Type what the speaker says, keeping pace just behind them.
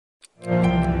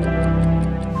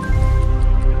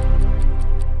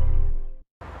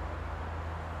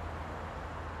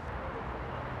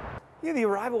Really, the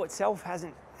arrival itself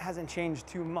hasn't changed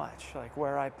too much, like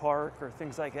where I park or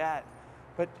things like that.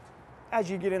 But as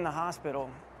you get in the hospital,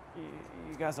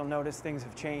 you guys will notice things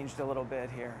have changed a little bit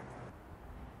here.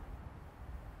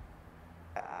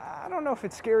 I don't know if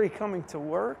it's scary coming to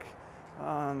work,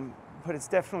 but it's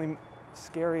definitely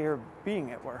scarier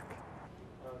being at work.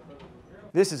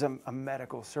 This is a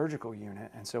medical surgical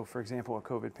unit, and so, for example, a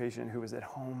COVID patient who was at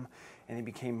home and they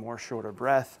became more short of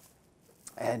breath,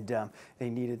 and they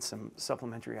needed some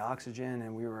supplementary oxygen,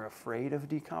 and we were afraid of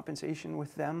decompensation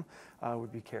with them,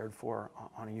 would be cared for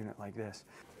on a unit like this.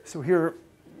 So here,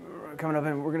 coming up,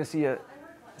 and we're going to see a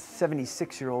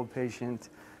 76-year-old patient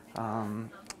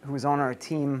who was on our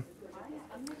team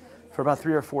for about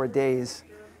 3 or 4 days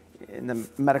in the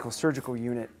medical surgical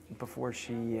unit before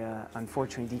she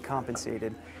unfortunately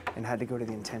decompensated and had to go to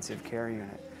the intensive care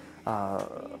unit.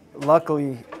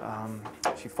 Luckily,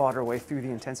 she fought her way through the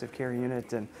intensive care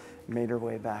unit and made her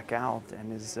way back out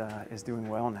and is doing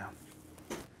well now.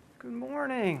 Good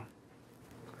morning.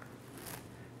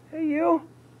 Hey, you.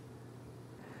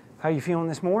 How you feeling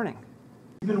this morning?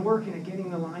 We've been working at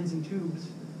getting the lines and tubes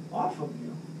off of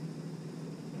you,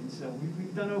 and so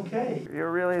we've done okay.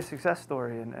 You're really a success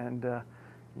story, and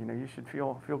you know, you should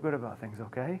feel good about things.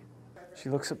 Okay? She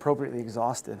looks appropriately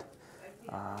exhausted.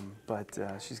 But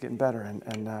she's getting better,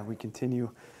 and we continue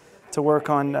to work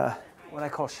on what I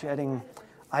call shedding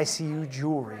ICU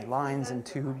jewelry, lines and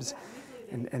tubes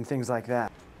and things like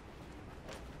that.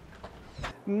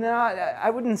 No, I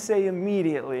wouldn't say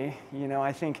immediately. You know,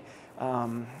 I think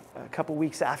a couple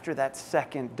weeks after that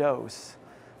second dose,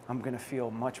 I'm going to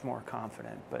feel much more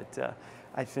confident. But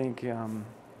I think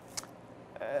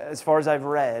as far as I've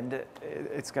read,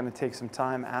 it's going to take some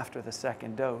time after the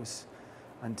second dose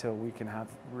until we can have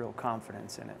real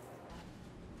confidence in it.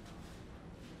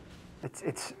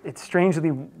 It's strangely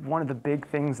one of the big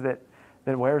things that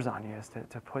wears on you is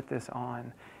to put this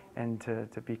on and to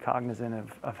be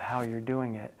cognizant of how you're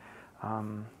doing it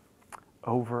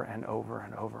over and over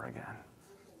and over again.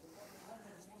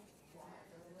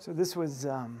 So this was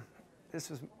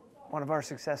one of our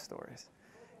success stories,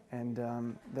 and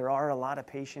there are a lot of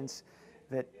patients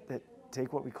that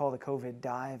take what we call the COVID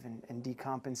dive and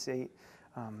decompensate.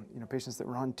 You know, patients that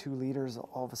were on 2 liters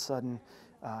all of a sudden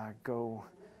go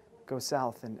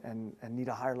south and need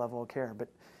a higher level of care. But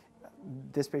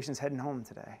this patient's heading home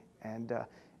today, and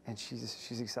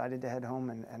she's excited to head home,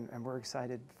 and we're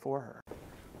excited for her.